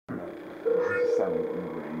sounded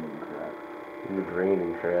ingrained crap. In your brain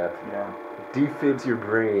and crap. Yeah. Defibs your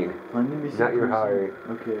brain, not your heart.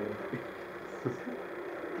 Okay.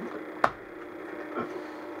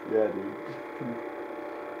 Yeah, dude.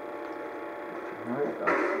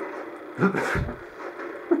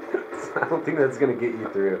 I don't think that's gonna get you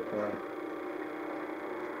through. Yeah.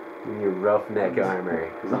 In your roughneck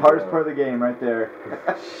armor. It's the hardest part of the game, right there.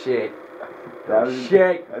 Shit. That was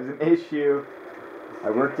Shit. That was an issue. I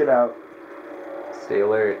worked it out. Stay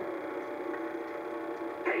alert.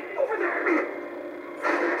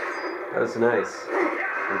 That was nice.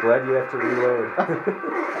 I'm glad you have to reload.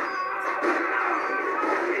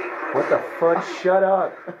 What the fuck? Shut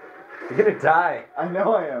up. You're gonna die. I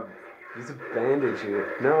know I am. Just bandage you.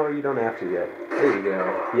 No, you don't have to yet. There you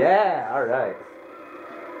go. Yeah, alright.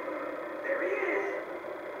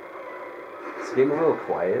 Is the game a little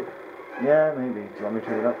quiet? Yeah, maybe. Do you want me to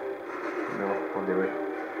turn it up? No, I'll do it.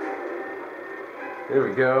 There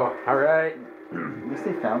we go. Alright. At least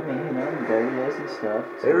they found me, you know, and there he is and stuff.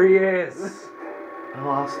 So. There he is. I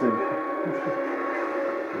lost him.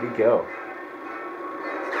 Where'd he go?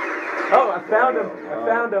 Oh, I found him. I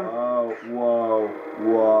found him. Oh, whoa,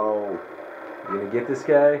 whoa. You gonna get this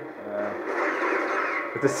guy?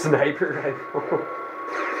 With the sniper rifle?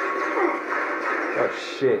 Oh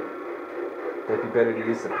shit. Might be better to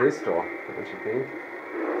use the pistol, don't you think?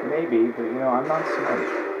 Maybe, but you know, I'm not smart.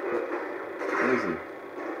 Where is he?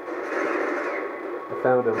 I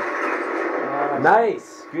found him.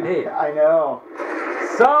 Nice! Good hit. I know.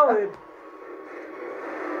 Solid!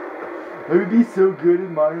 I would be so good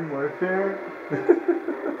in Modern Warfare.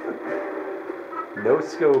 No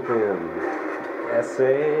scope him. SA.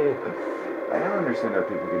 I don't understand how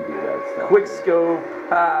people can do that stuff. Quick scope.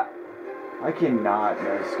 Ha! I cannot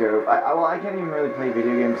no scope. Well, I can't even really play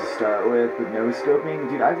video games to start with, but no scoping,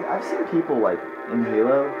 dude. I've seen people like in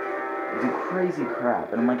Halo do crazy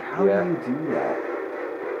crap, and I'm like, how do you do that?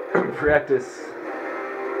 Practice.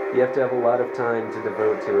 You have to have a lot of time to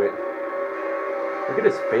devote to it. Look at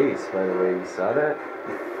his face, by the way. You saw that?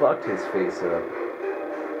 He fucked his face up.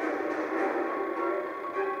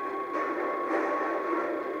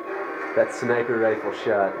 That sniper rifle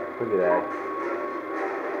shot. Look at that.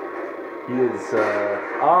 He is,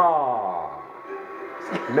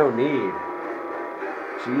 no need.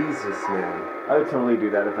 Jesus, man. I would totally do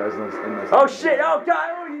that if I was in this. Oh, shit! Oh, God!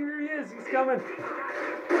 Oh, here he is! He's coming!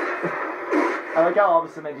 I like how all of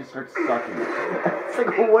a sudden I just start sucking. It's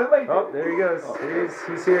like, well, what am I doing? Oh, there he goes.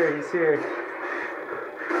 He's here. He's here.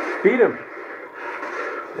 Beat him.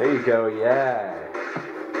 There you go. Yeah.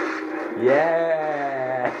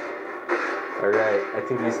 Yeah. All right. I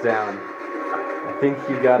think he's down. I think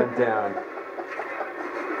you got him down.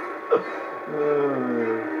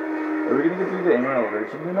 Are we gonna get through the Emerald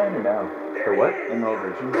Virgin tonight or no? For what? Emerald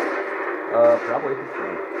Virgin. Probably.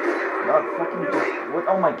 No, fucking just, what?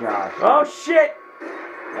 Oh my gosh. Oh shit!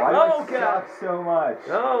 Why do I suck so much?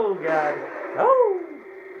 Oh god. Oh!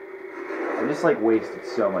 I just like wasted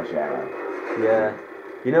so much ammo. Yeah.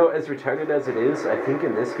 You know, as retarded as it is, I think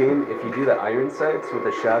in this game, if you do the iron sights with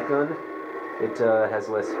a shotgun, it has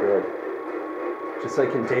less spread. Just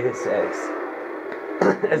like in Deus Ex.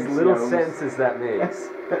 As little sense as that makes.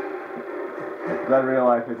 Glad real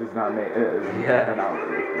life it does not make it. Yeah.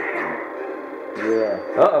 Yeah.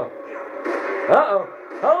 Uh-oh. Uh-oh.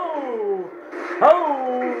 Oh!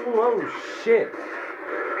 Oh! Oh, shit.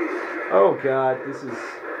 Oh, God. This is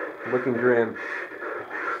looking grim.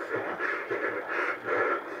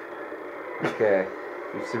 Okay.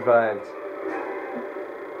 You've survived.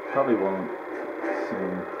 Probably won't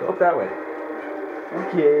soon. Go up that way.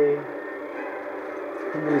 Okay.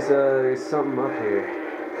 And there's something up here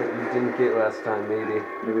that you didn't get last time, maybe.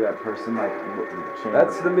 Maybe that person, like, changed.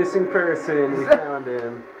 That's the missing person. We found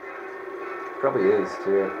him. Probably is,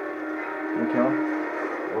 too. You kill him?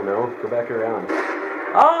 Oh, no. Go back around.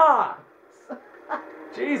 Ah!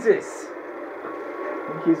 Jesus! I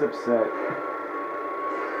think he's upset.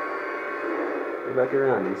 Go back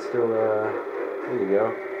around. He's still, there you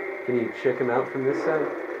go. Can you check him out from this side?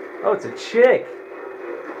 Oh, it's a chick!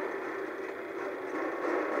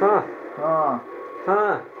 Huh. Huh.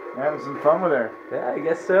 Huh. You're having some fun with her. Yeah, I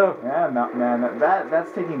guess so. Yeah, man,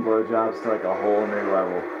 that's taking blowjobs to like a whole new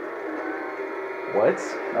level. What?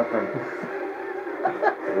 Nothing.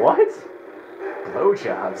 What?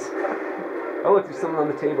 Blowjobs? Oh, look, there's something on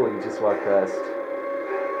the table you just walked past.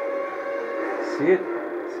 See it?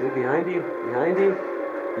 See it behind you? Behind you?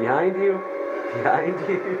 Behind you? Behind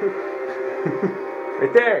you?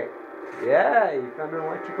 Right there! Yeah, you found an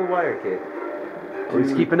electrical wire kit.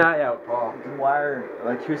 Always keep an eye out, Paul. You can wire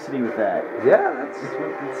electricity with that. Yeah, that's just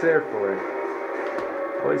what it's there for.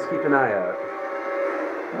 Always keep an eye out.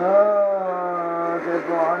 Oh, dead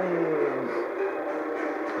bodies.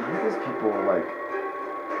 How do these people, like,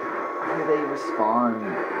 how do they respond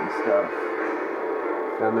and stuff?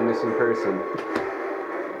 Found the missing person.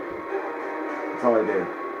 That's all I did.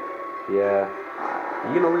 Yeah.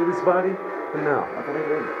 You gonna loot his body? No. I thought I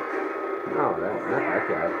did. No, not that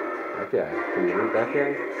guy. That guy. Can you loot that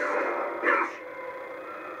guy?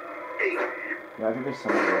 Yeah, I think there's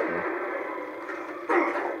somebody out there.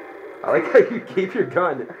 I like how you keep your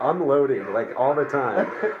gun unloaded, like, all the time.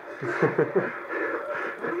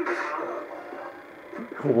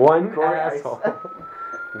 One Corey, asshole.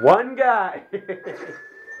 One guy.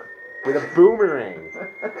 With a boomerang.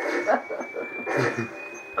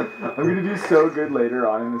 I'm gonna do so good later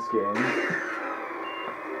on in this game.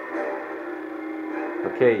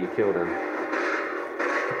 Okay, you killed him.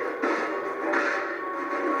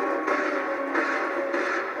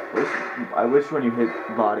 I wish when you hit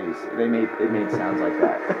bodies, it made sounds like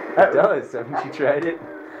that. It does. Haven't you tried it?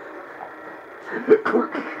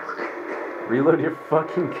 Reload your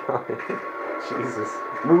fucking gun. Jesus.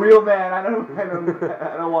 I'm a real man. I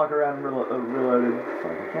don't walk around reloaded.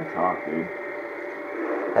 Fuck, I can't talk, dude.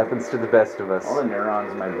 Happens to the best of us. All the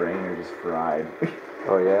neurons in my brain are just fried.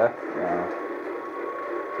 Oh yeah? Yeah.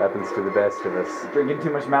 Happens to the best of us. Drinking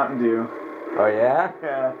too much Mountain Dew. Oh yeah?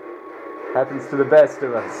 Yeah. Happens to the best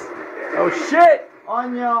of us. Oh shit!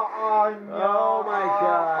 Anya, Anya. Oh my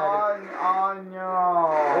god. Anya.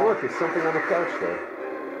 Oh look, there's something on the couch there.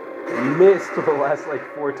 You missed the last like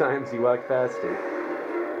 4 times you walked past it.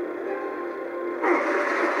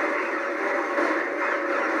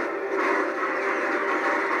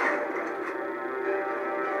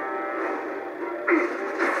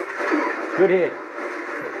 Good hit.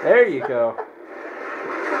 There you go.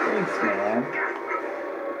 Thanks, man.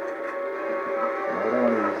 Why would I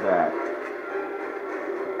want to use that?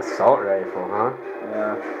 Assault rifle, huh?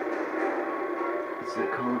 Yeah. It's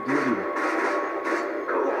like Call of Duty.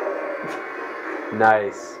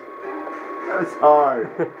 Nice. That was hard.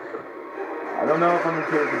 I don't know if I'm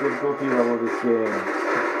okay with the difficulty level of this game.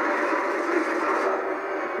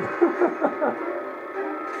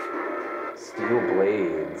 Steel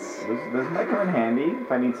blades. Doesn't that come in handy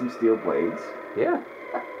if I need some steel blades? Yeah.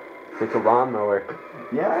 Like a lawnmower.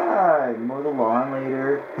 Yeah, mow the lawn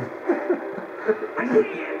later.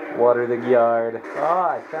 Water the yard.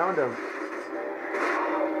 Ah, I found him.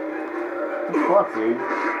 Fuck, dude.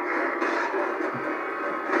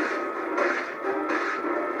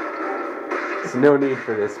 There's no need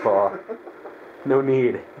for this, Paul. No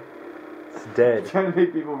need. It's dead. I'm trying to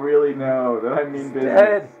make people really know that I mean business.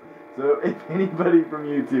 Dead. So if anybody from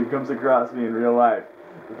YouTube comes across me in real life,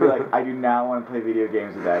 they'll be like, I do not want to play video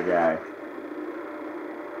games with that guy.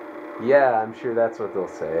 Yeah, I'm sure that's what they'll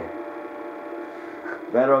say.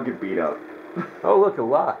 That or I'll get beat up. Oh, look, a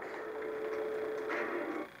lock.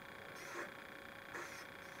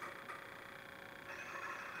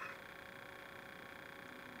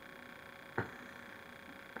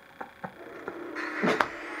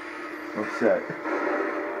 Upset.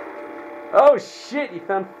 Oh shit, you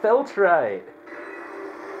found Feltrite.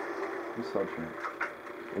 Who's Feltrite?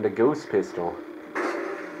 And a ghost pistol.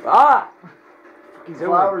 Ah! Fucking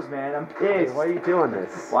flowers, man. I'm pissed. Hey, why are you doing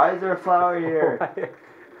this? Why is there a flower here?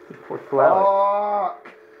 Poor flower.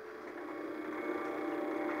 Fuck.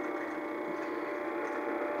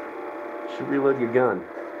 Should reload your gun.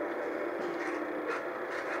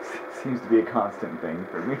 Seems to be a constant thing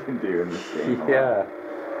for me to do in this game. Yeah.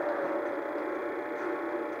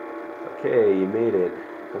 Okay, you made it.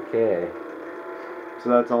 Okay. So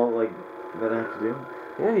that's all, like, that I have to do?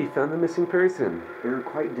 Yeah, you found the missing person. They were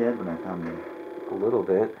quite dead when I found them. A little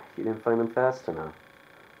bit. You didn't find them fast enough.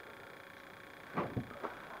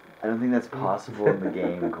 I don't think that's possible in the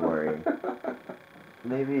game, Corey.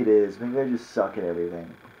 Maybe it is. Maybe I just suck at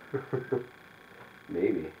everything.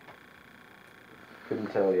 Maybe.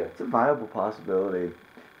 Couldn't tell you. It's a viable possibility.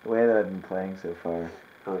 The way that I've been playing so far.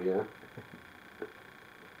 Oh, yeah?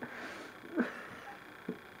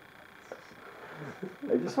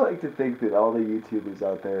 I just like to think that all the YouTubers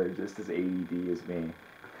out there are just as ADD as me.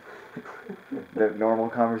 That normal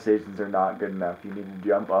conversations are not good enough. You need to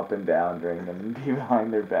jump up and down during them and be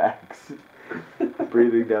behind their backs.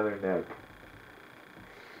 Breathing down their neck.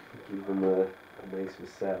 Give them a nice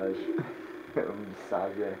massage.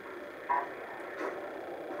 Massage.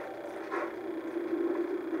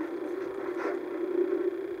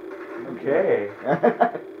 Okay.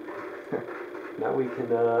 Now we can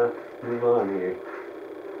move on here.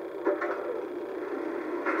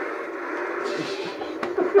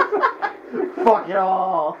 Fuck it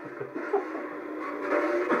all!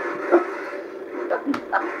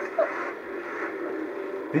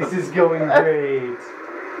 This is going great.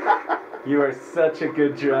 You are such a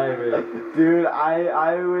good driver. Dude,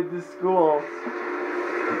 I went to school.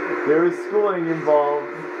 There was schooling involved.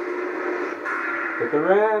 Hit the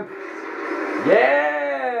ramp. Yeah!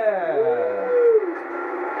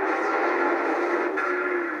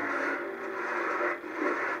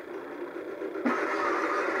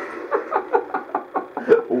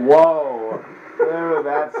 Whoa! There,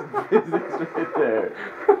 that's some physics right there.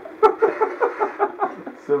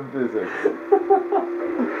 Some physics.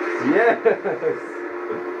 Yes! There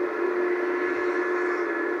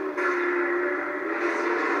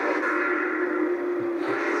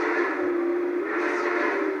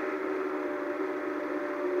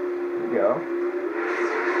you go.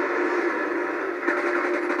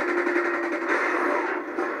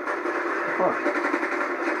 Fuck.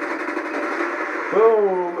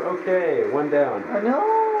 Boom! Okay, one down. I know!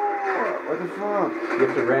 What the fuck? You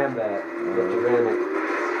have to ram that. You have to ram it.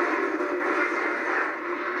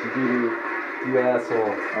 You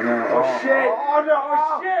asshole. I know. Oh, shit! Oh no!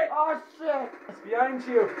 Oh shit! Oh shit! It's behind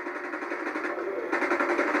you.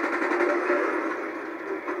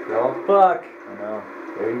 Oh fuck. I know.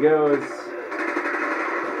 There he goes.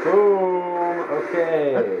 Boom!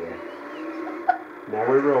 Okay. Now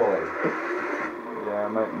we're rolling. Yeah,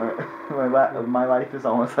 my life is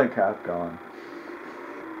almost like half gone.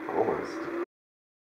 Almost.